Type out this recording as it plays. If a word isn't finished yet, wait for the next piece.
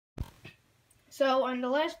So on the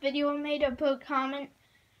last video I made, I put a comment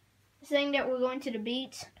saying that we're going to the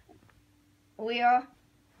beach. We are.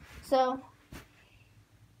 So,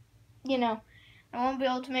 you know, I won't be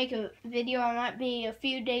able to make a video. I might be a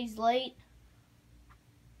few days late.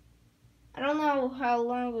 I don't know how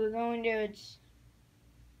long we're going there.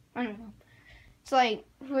 I don't know. It's like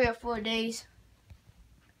 3 or 4 days.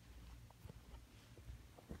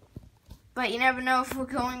 But you never know if we're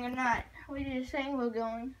going or not. We're just saying we're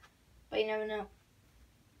going, but you never know.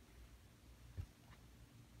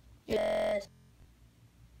 Yes.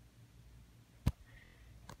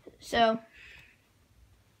 So,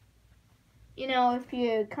 you know, if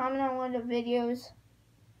you comment on one of the videos,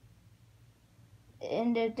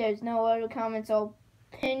 and if there's no other comments, I'll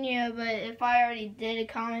pin you. But if I already did a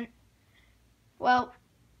comment, well,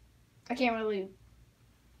 I can't really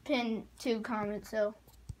pin 2 comments, so.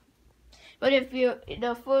 But if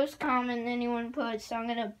the first comment anyone puts, I'm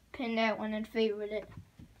gonna pin that one and favorite it.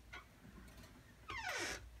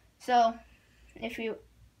 So, if you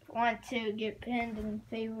want to get pinned and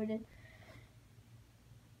favorited,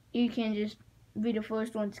 you can just be the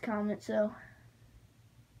first one to comment. So,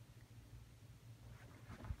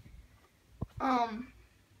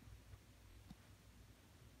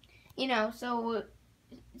 you know, so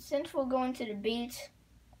since we're going to the beach,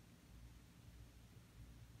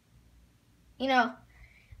 you know,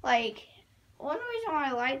 like, one reason why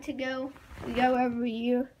I like to go, we go every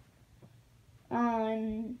year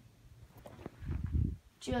on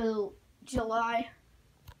July.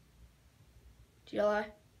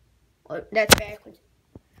 Oh, that's backwards.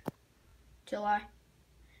 July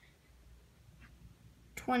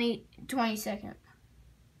 22nd.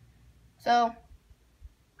 So,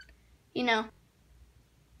 you know,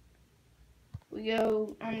 we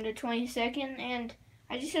go on the 22nd, and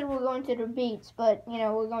I just said we're going to the beach, but, you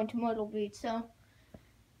know, we're going to Myrtle Beach, so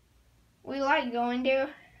we like going there.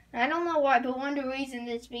 I don't know why, but one of the reasons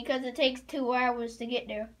is because it takes 2 hours to get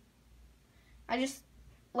there. I just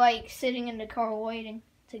like sitting in the car waiting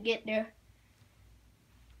to get there.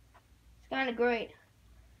 It's kind of great.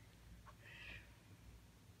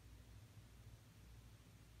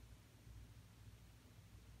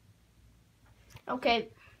 Okay,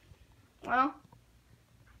 well,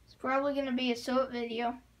 it's probably going to be a short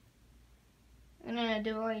video. I'm going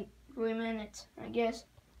to do like 3 minutes, I guess.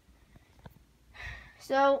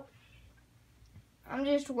 So, I'm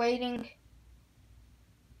just waiting.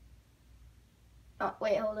 Oh,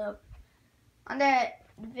 wait, hold up. On that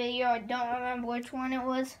video, I don't remember which one it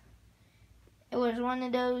was. It was one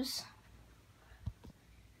of those.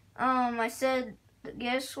 I said,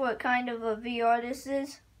 guess what kind of a VR this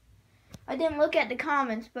is? I didn't look at the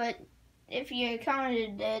comments, but if you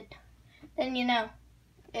commented it, then you know.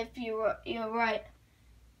 If you're right.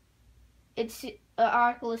 It's an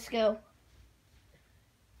Oculus Go.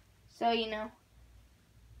 So, you know.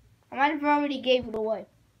 I might have already gave it away.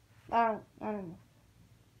 I don't know.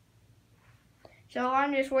 So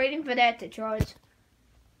I'm just waiting for that to charge.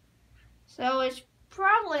 So it's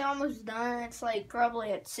probably almost done. It's like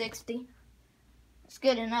probably at 60. It's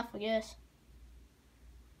good enough, I guess.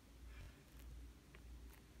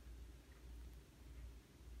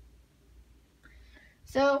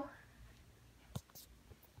 So,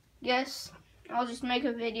 guess I'll just make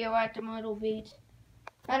a video at the Myrtle Beach.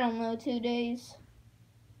 I don't know, 2 days.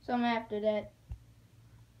 Some after that.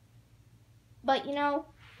 But you know,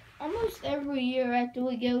 almost every year after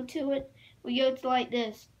we go to it, we go to like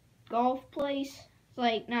this golf place. It's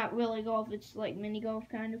like not really golf, it's like mini golf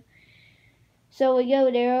kind of. So we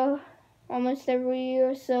go there almost every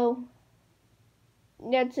year, so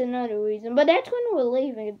that's another reason. But that's when we're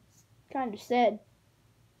leaving. It's kind of sad.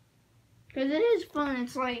 Because it is fun.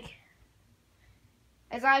 It's like,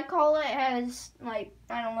 as I call it, has like,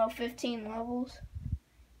 I don't know, 15 levels.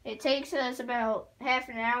 It takes us about half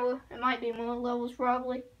an hour. It might be more levels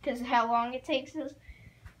probably, because of how long it takes us.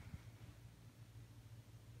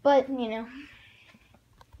 But, you know,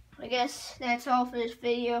 I guess that's all for this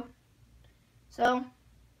video. So,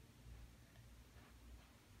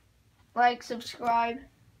 like, subscribe.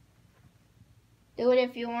 Do it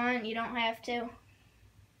if you want. You don't have to.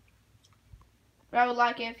 But I would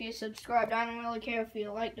like it if you subscribed. I don't really care if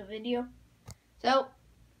you like the video. So,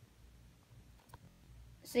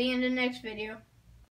 see you in the next video.